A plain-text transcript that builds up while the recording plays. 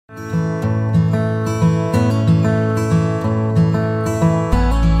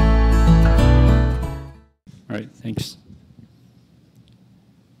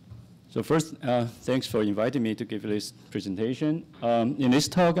So first, thanks for inviting me to give this presentation. In this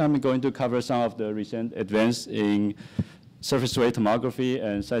talk, I'm going to cover some of the recent advances in surface wave tomography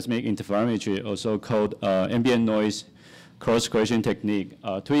and seismic interferometry, also called ambient noise cross-correlation technique,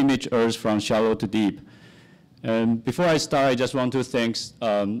 to image Earth from shallow to deep. And before I start, I just want to thank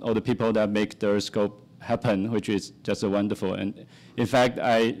all the people that make the EarthScope happen, which is just wonderful. And in fact,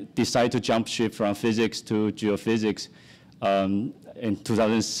 I decided to jump ship from physics to geophysics in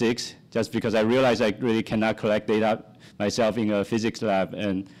 2006, just because I realized I really cannot collect data myself in a physics lab,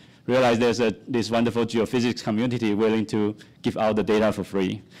 and realized there's this wonderful geophysics community willing to give out the data for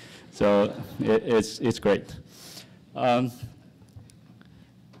free. So it's great.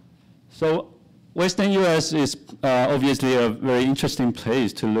 So Western US is obviously a very interesting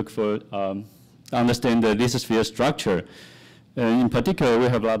place to look for, understand the lithosphere structure. And in particular, we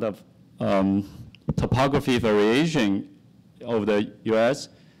have a lot of topography variation over the US.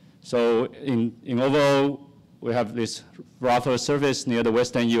 So in overall, we have this rougher surface near the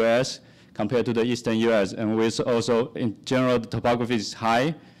Western US compared to the Eastern US. And we also, in general, the topography is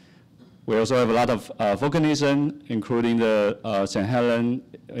high. We also have a lot of volcanism, including the St. Helens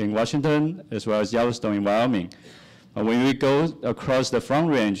in Washington, as well as Yellowstone in Wyoming. When we go across the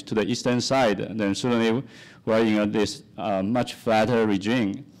Front Range to the eastern side, then suddenly we're in this much flatter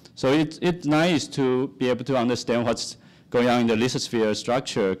regime. So it's nice to be able to understand what's going on in the lithosphere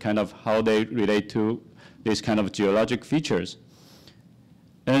structure, kind of how they relate to these kind of geologic features.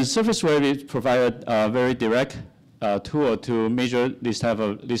 And surface wave provide a very direct tool to measure this type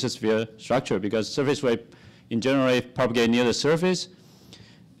of lithosphere structure, because surface wave in general propagate near the surface.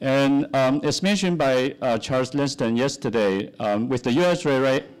 And as mentioned by Charles Lanston yesterday, with the US array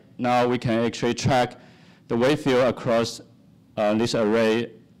right now, we can actually track the wave field across this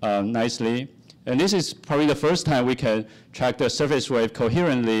array nicely. And this is probably the first time we can track the surface wave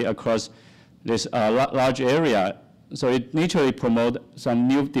coherently across this large area. So it naturally promotes some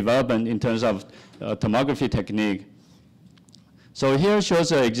new development in terms of tomography technique. So here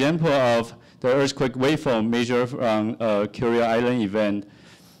shows an example of the earthquake waveform measured from a Curio Island event.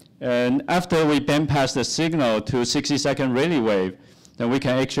 And after we band pass the signal to 60-second Rayleigh wave, then we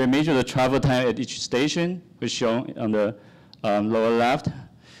can actually measure the travel time at each station, which is shown on the lower left.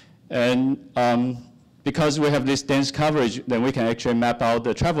 And because we have this dense coverage, then we can actually map out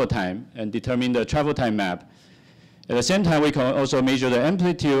the travel time and determine the travel time map. At the same time, we can also measure the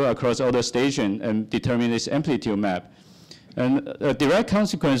amplitude across all the stations and determine this amplitude map. And a direct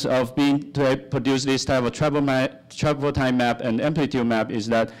consequence of being to produce this type of travel time map and amplitude map is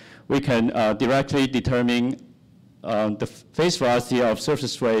that we can directly determine the phase velocity of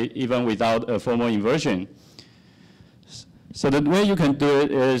surface wave even without a formal inversion. So the way you can do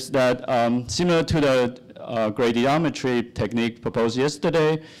it is that similar to the gradiometry technique proposed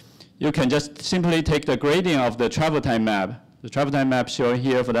yesterday, you can just simply take the gradient of the travel time map. The travel time map shown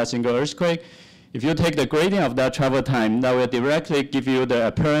here for that single earthquake. If you take the gradient of that travel time, that will directly give you the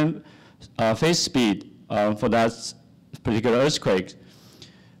apparent phase speed for that particular earthquake.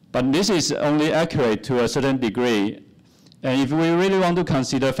 But this is only accurate to a certain degree. And if we really want to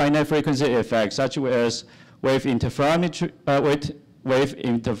consider finite frequency effects, such as wave interference or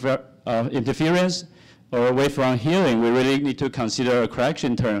wavefront healing, we really need to consider a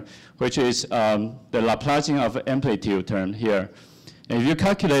correction term, which is the Laplacian of amplitude term here. And if you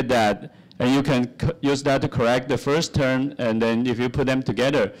calculate that, and you can use that to correct the first term, and then if you put them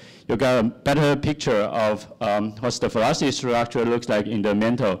together, you got a better picture of what the velocity structure looks like in the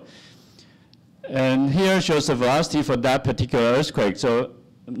mantle. And here shows the velocity for that particular earthquake. So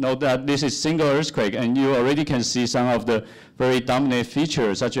note that this is single earthquake, and you already can see some of the very dominant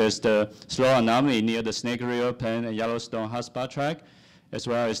features, such as the slow anomaly near the Snake River Plain and Yellowstone hotspot track, as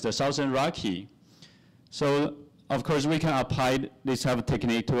well as the Southern Rocky. So of course, we can apply this type of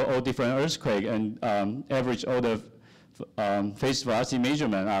technique to all different earthquakes and average all the phase velocity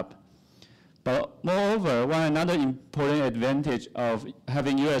measurement up. But moreover, another important advantage of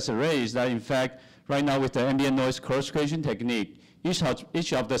having US array is that, in fact, right now with the ambient noise cross-correlation technique, each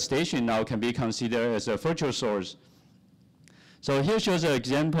of the stations now can be considered as a virtual source. So here shows an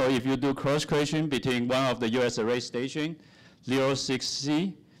example if you do cross-correlation between one of the US array station,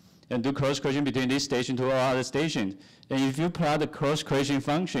 06C, and do cross-correlation between this station to all other stations. And if you plot the cross-correlation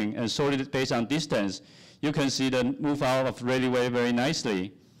function and sort it based on distance, you can see the move out of Rayleigh wave very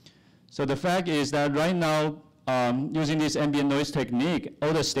nicely. So the fact is that right now, using this ambient noise technique,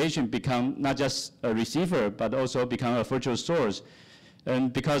 all the stations become not just a receiver, but also become a virtual source.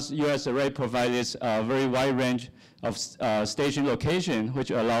 And because US array provides a very wide range of station location,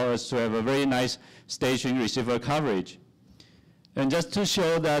 which allow us to have a very nice station receiver coverage. And just to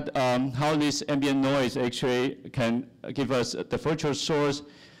show that how this ambient noise actually can give us the virtual source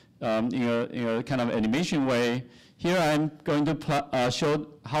in a kind of animation way, here I'm going to show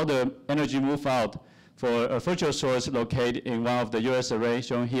how the energy move out for a virtual source located in one of the US arrays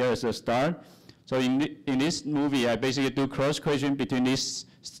shown here as a star. So in this movie, I basically do cross-correlation between this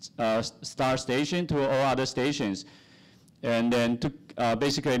star station to all other stations, and then to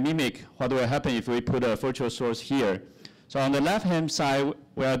basically mimic what will happen if we put a virtual source here. So on the left-hand side,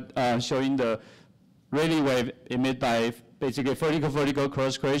 we're showing the Rayleigh wave emitted by basically vertical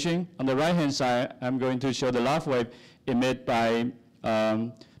cross-correlation. On the right-hand side, I'm going to show the Love wave emitted by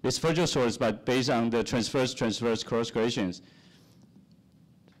this virtual source, but based on the transverse cross-correlations.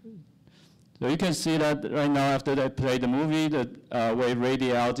 So you can see that right now after I play the movie, the wave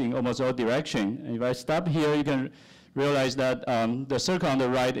radiates out in almost all directions. And if I stop here, you can realize that the circle on the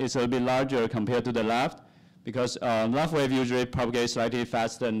right is a little bit larger compared to the left, because Love wave usually propagates slightly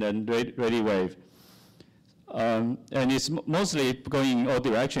faster than Rayleigh wave. And it's mostly going in all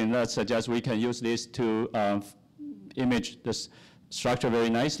directions. That suggests we can use this to image this structure very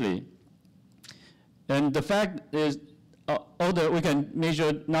nicely. And the fact is, we can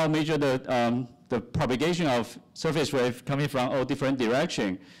now measure the propagation of surface wave coming from all different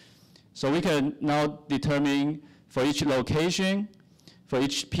directions. So we can now determine for each location, for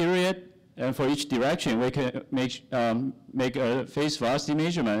each period, and for each direction, we can make a phase velocity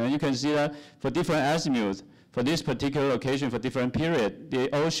measurement. And you can see that for different azimuths, for this particular location, for different period, they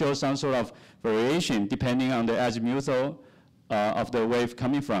all show some sort of variation depending on the azimuthal of the wave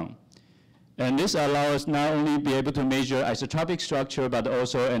coming from. And this allows us not only be able to measure isotropic structure, but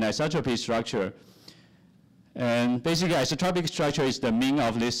also an isotropy structure. And basically, isotropic structure is the mean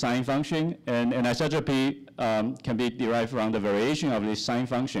of this sine function, and an isotropy can be derived from the variation of this sine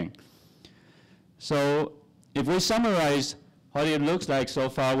function. So if we summarize what it looks like so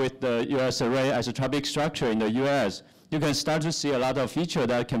far with the US array isotropic structure in the US, you can start to see a lot of features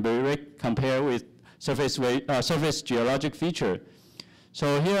that can be compared with surface geologic feature.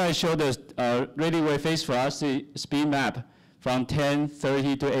 So here I show the Rayleigh wave phase velocity speed map from 10,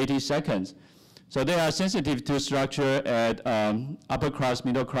 30 to 80 seconds. So they are sensitive to structure at upper cross,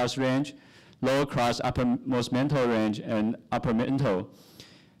 middle cross range, lower cross, uppermost mantle range, and upper mantle.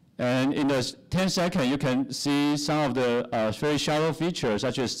 And in the 10 seconds, you can see some of the very shallow features,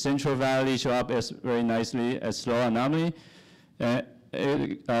 such as Central Valley show up as very nicely as slow anomaly.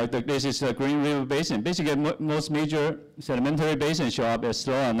 This is the Green River Basin. Basically, most major sedimentary basins show up as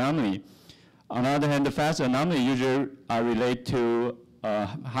slow anomaly. On the other hand, the fast anomaly usually are related to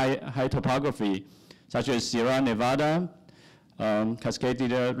high topography, such as Sierra Nevada, Cascade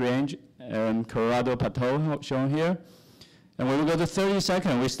Range, and Colorado Plateau shown here. And when we go to 30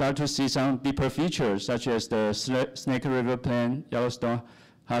 seconds, we start to see some deeper features, such as the Snake River Plain, Yellowstone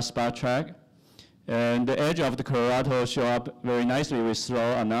Hotspot Track. And the edge of the Colorado show up very nicely with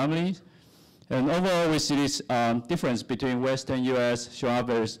slow anomalies. And overall, we see this difference between Western US show up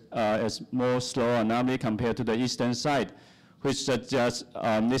as more slow anomaly compared to the eastern side, which suggests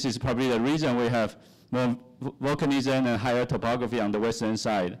this is probably the reason we have more volcanism and higher topography on the western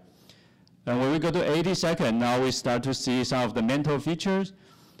side. And when we go to 80 seconds, now we start to see some of the mantle features,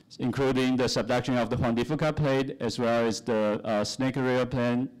 including the subduction of the Juan de Fuca plate, as well as the Snake River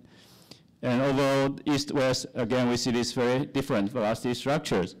Plain. And overall, east-west, again, we see these very different velocity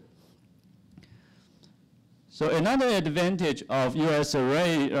structures. So another advantage of US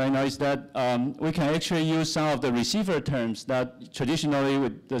array right now is that we can actually use some of the receiver terms that traditionally we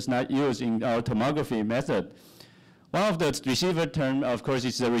does not use in our tomography method. One of the receiver terms, of course,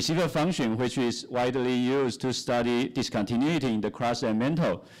 is the receiver function, which is widely used to study discontinuity in the crust and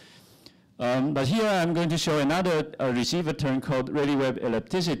mantle. But here I'm going to show another receiver term called Rayleigh wave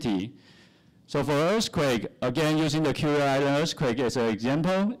ellipticity. So for earthquake, again, using the Curie Island earthquake as an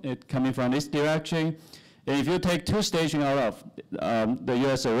example, it coming from this direction. And if you take two stations out of the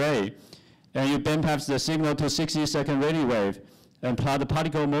US array, and you bandpass the signal to 60-second Rayleigh wave, and plot the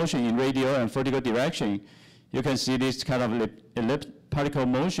particle motion in radial and vertical direction, you can see this kind of particle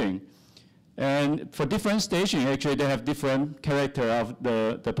motion. And for different stations, actually, they have different character of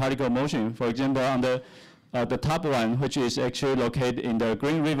the particle motion. For example, on the top one, which is actually located in the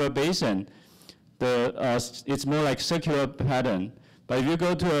Green River Basin, it's more like circular pattern. But if you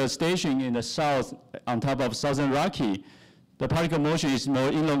go to a station in the south, on top of Southern Rocky, the particle motion is more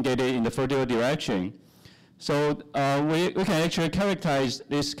elongated in the vertical direction. So we can actually characterize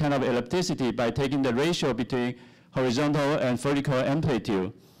this kind of ellipticity by taking the ratio between horizontal and vertical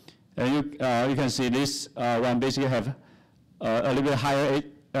amplitude. And you can see this one basically have a little bit higher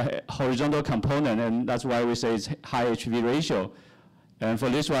horizontal component, and that's why we say it's high HV ratio. And for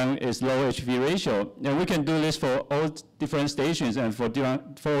this one, it's low HV ratio. And we can do this for all different stations and for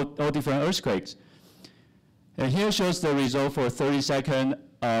all different earthquakes. And here shows the result for 30-second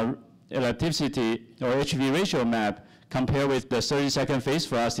elasticity or HV ratio map compared with the 30-second phase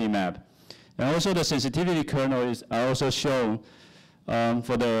velocity map. And also the sensitivity kernel is also shown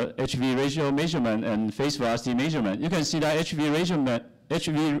for the HV ratio measurement and phase velocity measurement. You can see that H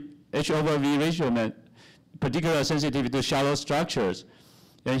over V ratio particular sensitivity to shallow structures.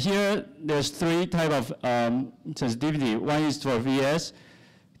 And here there's three types of sensitivity. One is for VS,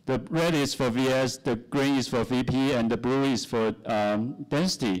 the red is for VS, the green is for VP, and the blue is for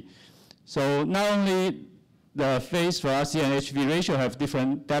density. So not only the phase velocity and HV ratio have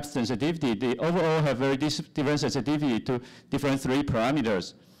different depth sensitivity, they overall have very different sensitivity to different three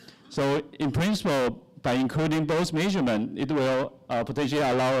parameters. So in principle, by including both measurements, it will potentially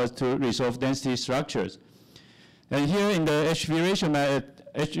allow us to resolve density structures. And here in the HV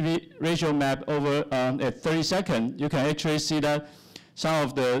ratio map over at 30 seconds, you can actually see that some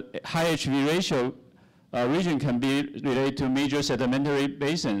of the high HV ratio region can be related to major sedimentary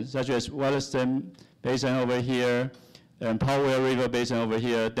basins, such as Williston Basin over here, and Powell River Basin over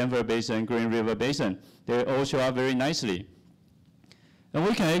here, Denver Basin, Green River Basin. They all show up very nicely. And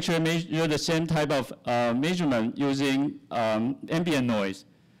we can actually measure the same type of measurement using ambient noise.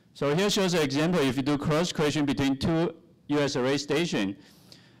 So here shows an example if you do cross-correlation between two US array stations.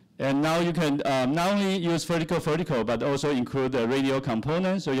 And now you can not only use vertical, but also include the radial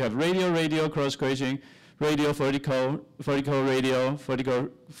component. So you have radial cross-correlation, radial vertical, radial,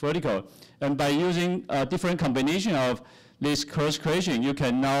 vertical. And by using a different combination of this cross-correlation, you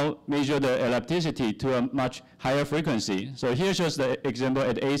can now measure the elasticity to a much higher frequency. So here shows the example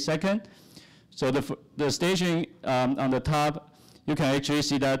at 8 seconds. So the station on the top, you can actually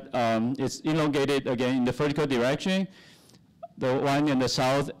see that it's elongated again in the vertical direction. The one in the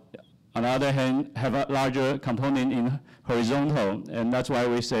south, on the other hand, have a larger component in horizontal, and that's why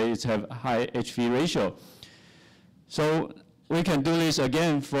we say it's have high HV ratio. So we can do this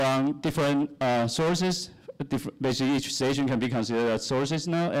again from different sources. Basically, each station can be considered as sources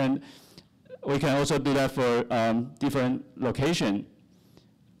now, and we can also do that for different location.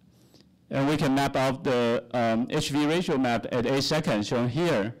 And we can map out the HV ratio map at 8 seconds, shown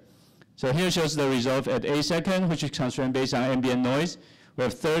here. So here shows the result at 8 seconds, which is constrained based on ambient noise. We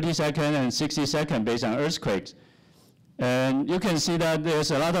have 30 seconds and 60 seconds based on earthquakes. And you can see that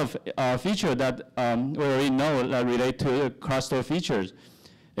there's a lot of features that we already know that relate to crustal features.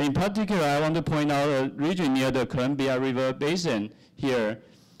 In particular, I want to point out a region near the Columbia River Basin here.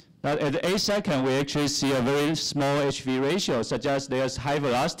 That at 8 seconds, we actually see a very small HV ratio, such as there's high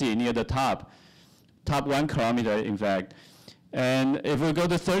velocity near the top 1 kilometer, in fact. And if we go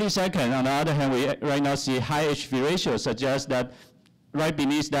to 30 seconds, on the other hand, we right now see high HV ratio, suggests that right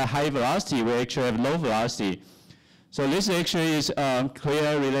beneath that high velocity, we actually have low velocity. So this actually is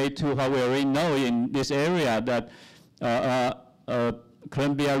clearly related to what we already know in this area, that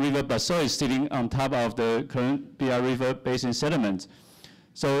Columbia River basalt is sitting on top of the Columbia River Basin sediments.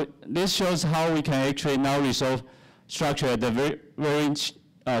 So this shows how we can actually now resolve structure at the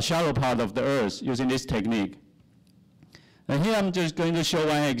very shallow part of the Earth using this technique. And here I'm just going to show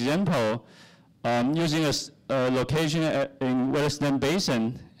one example using a location in Williston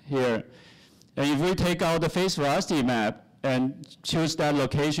Basin here. And if we take out the phase velocity map and choose that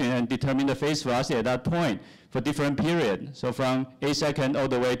location and determine the phase velocity at that point for different period, so from 8 seconds all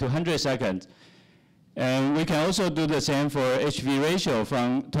the way to 100 seconds. And we can also do the same for HV ratio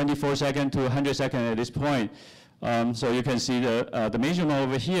from 24 seconds to 100 seconds at this point. So you can see the measurement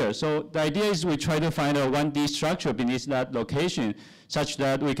over here. So the idea is we try to find a 1D structure beneath that location such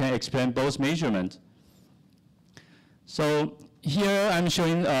that we can explain both measurements. So here I'm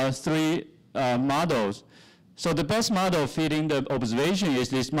showing 3 models. So the best model fitting the observation is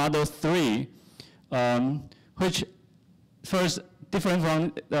this model 3, which first different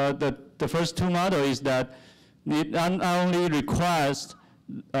from the first 2 models is that it not only requires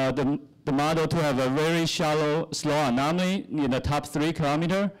the model to have a very shallow slow anomaly in the top 3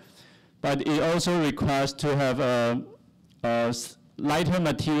 kilometers, but it also requires to have a lighter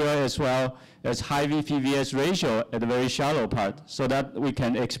material as well as high VPVS ratio at the very shallow part so that we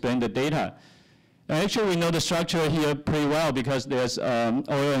can explain the data. And actually we know the structure here pretty well because there's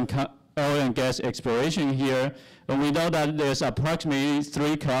oil and gas exploration here, and we know that there's approximately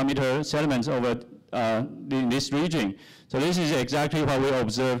 3 kilometer sediments over in this region. So this is exactly what we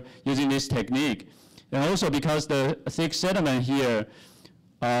observe using this technique. And also because the thick sediment here,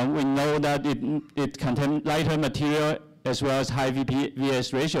 we know that it contains lighter material as well as high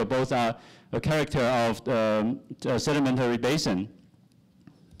VPVS ratio. Both are a character of the sedimentary basin.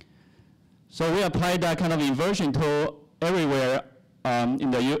 So we applied that kind of inversion tool everywhere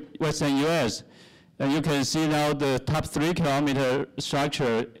in the western US. And you can see now the top 3 kilometer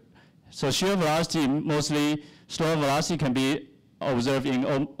structure. So shear velocity, mostly slow velocity, can be observed in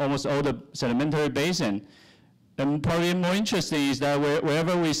almost all the sedimentary basin. And probably more interesting is that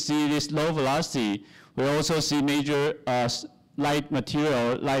wherever we see this low velocity, we also see major light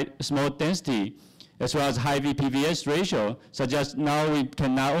material, small density, as well as high VPVS ratio, suggest now we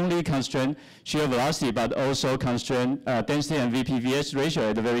can not only constrain shear velocity, but also constrain density and VPVS ratio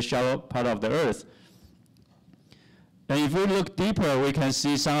at the very shallow part of the Earth. And if we look deeper, we can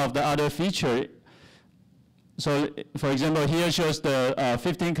see some of the other features. So, for example, here shows the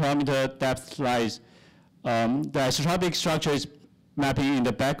 15-kilometer depth slice. The isotropic structure is mapping in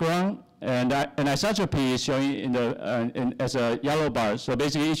the background, and an isotropy is showing in the, as a yellow bar. So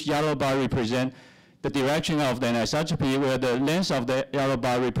basically, each yellow bar represents the direction of the anisotropy, where the length of the yellow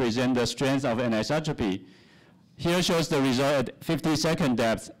bar represents the strength of anisotropy. Here shows the result at 50-second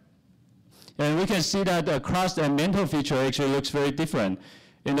depth. And we can see that the crust and mantle feature actually looks very different.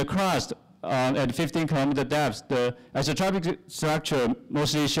 In the crust, at 15-kilometer depth, the isotropic structure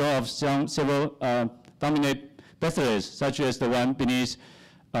mostly shows several dominant batholiths, such as the one beneath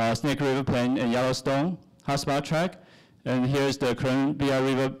Snake River Plain and Yellowstone hotspot track. And here's the Columbia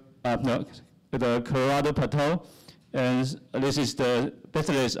River, the Colorado Plateau. And this is the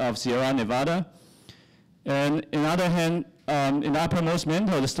batholith of Sierra Nevada. And on the other hand, in the uppermost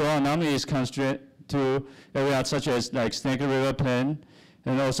mantle, the slow anomaly is constrained to areas such as like Snake River Plain,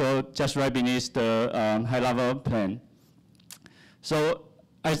 and also just right beneath the high lava plain. So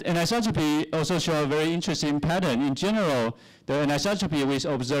anisotropy also shows a very interesting pattern. In general, the anisotropy we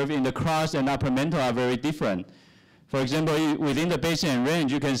observe in the crust and upper mantle are very different. For example, within the basin and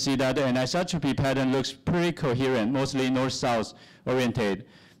range, you can see that the anisotropy pattern looks pretty coherent, mostly north-south oriented.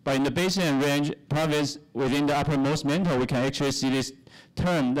 But in the basin and range province within the uppermost mantle, we can actually see this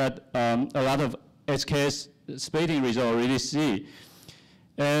turn that a lot of SKS splitting results really see.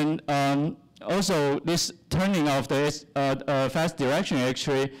 And also, this turning of the fast direction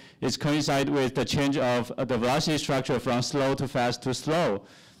actually is coincide with the change of the velocity structure from slow to fast to slow.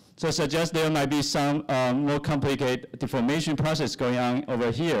 So it suggests there might be some more complicated deformation process going on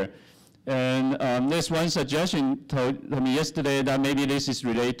over here. And there's one suggestion told me yesterday that maybe this is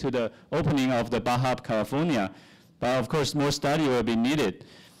related to the opening of the Baja, California. But of course, more study will be needed.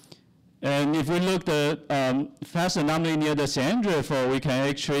 And if we look at the fast anomaly near the San Andreas fault, we can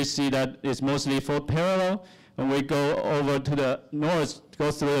actually see that it's mostly fault parallel. When we go over to the north,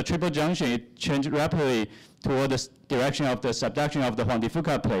 go through the triple junction, it changes rapidly toward the direction of the subduction of the Juan de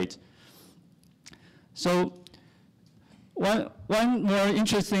Fuca plate. So one more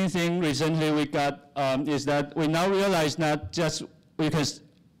interesting thing recently we got is that we now realize not just we can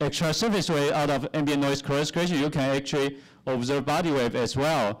extract surface wave out of ambient noise cross-correction, you can actually observe body wave as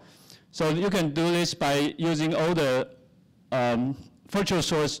well. So you can do this by using all the virtual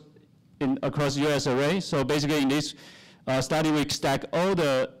source across US array. So basically in this study, we stack all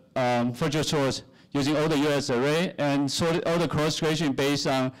the virtual source using all the US array and sort all the cross-correction based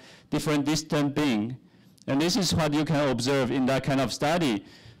on different distant being. And this is what you can observe in that kind of study.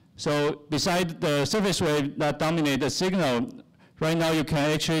 So besides the surface wave that dominate the signal, right now you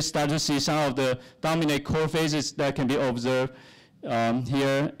can actually start to see some of the dominant core phases that can be observed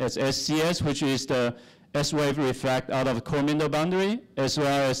here as SCS, which is the S-wave refract out of the core mantle boundary, as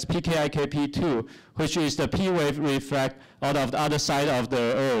well as PKIKP2, which is the P-wave refract out of the other side of the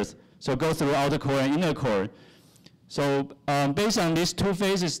Earth. So go through outer core and inner core. So based on these two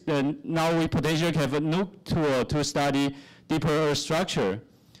phases, then now we potentially have a new tool to study deeper Earth structure.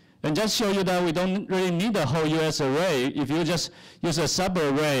 And just show you that we don't really need the whole US array. If you just use a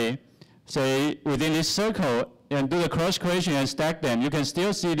sub-array, say within this circle, and do the cross-correlation and stack them, you can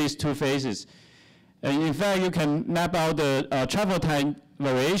still see these two phases. And in fact, you can map out the travel time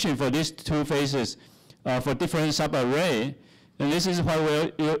variation for these two phases for different sub-array. And this is what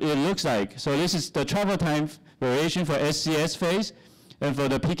it looks like. So this is the travel time variation for SCS phase and for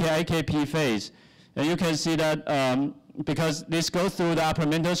the PKIKP phase. And you can see that because this goes through the upper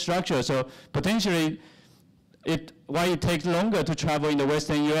mantle structure, so potentially why it takes longer to travel in the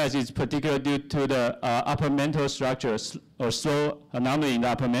western US is particularly due to the upper mantle structure or slow anomaly in the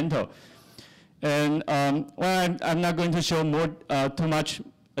upper mantle. And well, I'm not going to show more too much.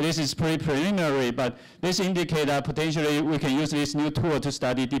 This is pretty preliminary, but this indicates that potentially we can use this new tool to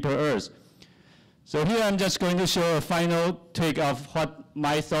study deeper Earth. So here I'm just going to show a final take of what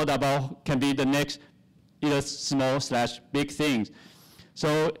my thought about can be the next either small/big things.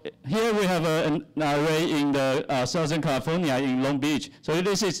 So here we have an array in the Southern California in Long Beach. So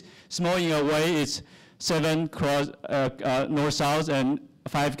this is small in a way. It's 7 cross north-south and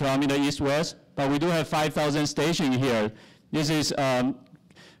 5 kilometers east-west. But we do have 5,000 stations here. This is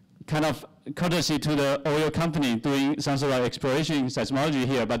kind of courtesy to the oil company doing some sort of exploration seismology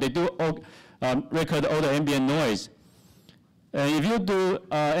here. But they do record all the ambient noise. And if you do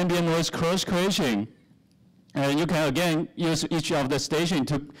ambient noise cross-correlation, you can again use each of the stations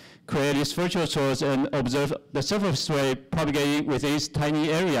to create this virtual source and observe the surface wave propagating with this tiny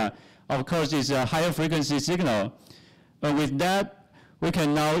area. Of course, it's a higher frequency signal. And with that, we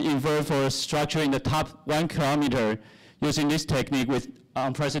can now infer for a structure in the top 1 kilometer using this technique with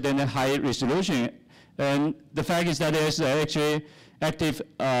unprecedented high resolution. And the fact is that there's actually active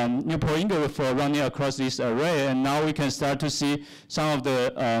Newport ingot for running across this array. And now we can start to see some of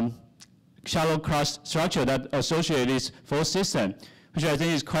the shallow crust structure that associate this fault system, which I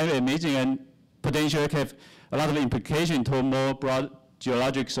think is quite amazing and potentially have a lot of implication to a more broad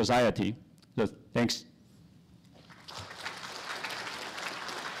geologic society. So thanks.